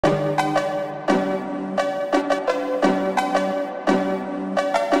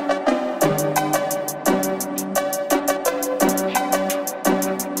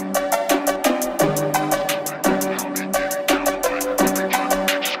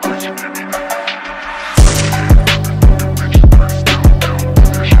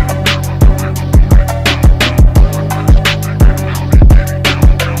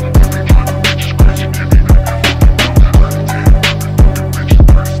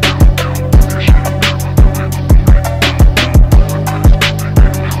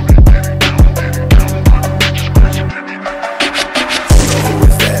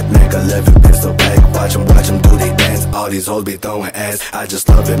hoes be throwing ass. I just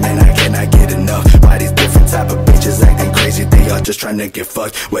love it, man, I cannot get enough. Why these different type of bitches acting crazy? They all just trying to get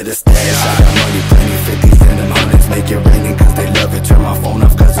fucked. Where the stash? I got money, plenty, 50s and them hundreds. Make it raining cause they love it. Turn my phone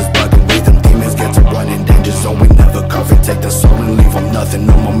off cause it's bugging. We them demons get to running danger zone. We never cover. Take the soul and leave them nothing.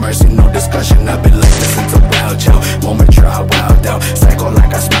 No more mercy, no discussion. I've been like this since a wild child. Moment mature, I wild out. Psycho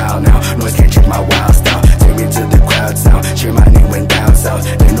like I smile now. Noise can't change my wild style. Take me to the crowd sound. Cheer my name went down south.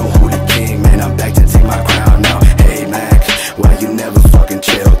 They know who the king, man. I'm back to take my crown now. Hey man, why you never fucking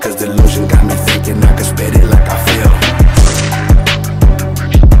chill? Cause delusion got me thinking I can spit it like I feel.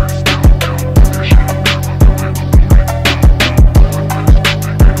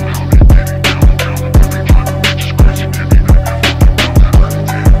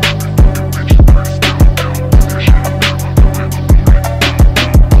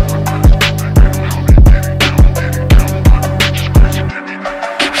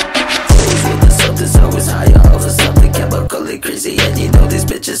 Crazy, and you know these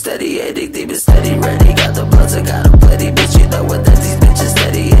bitches steady hitting, demons steady ready. Got the bloods, I got them plenty, bitch. You know what that these bitches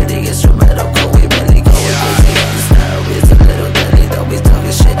steady hitting. Instrumental, go, we really going crazy. On the style, it's a little dirty. Don't be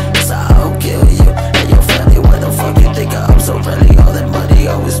talking shit, that's how I'll kill you and your family. Why the fuck you think I'm so friendly? All that money,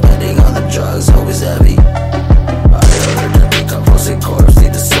 always spending on them drugs, always heavy. I heard that they composing corpse,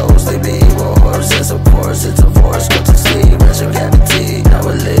 need the souls, they be evil horses. Of course, it's a force, go to sleep, rest your cavity. Now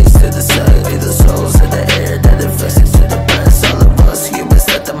it leads to the sun, be the souls in the air that infects to the breast. All of us humans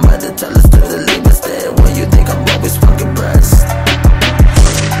let the mind and tell us to leave us there. When you think I'm always fucking pressed.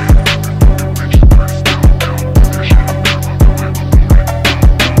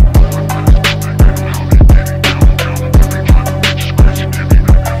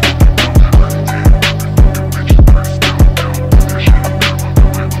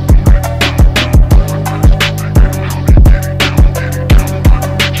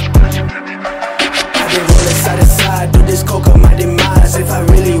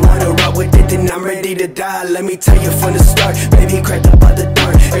 To die, let me tell you from the start. Baby, cracked up by the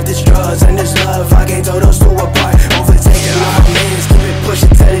dark. If there's drugs and there's love, I can't throw those two apart. Overtaking all my mans, keep it pushing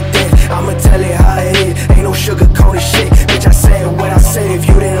till it dead. I'ma tell it how it is, ain't no sugar coated shit. Bitch, I said what I said. If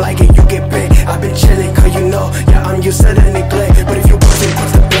you didn't like it, you get bent.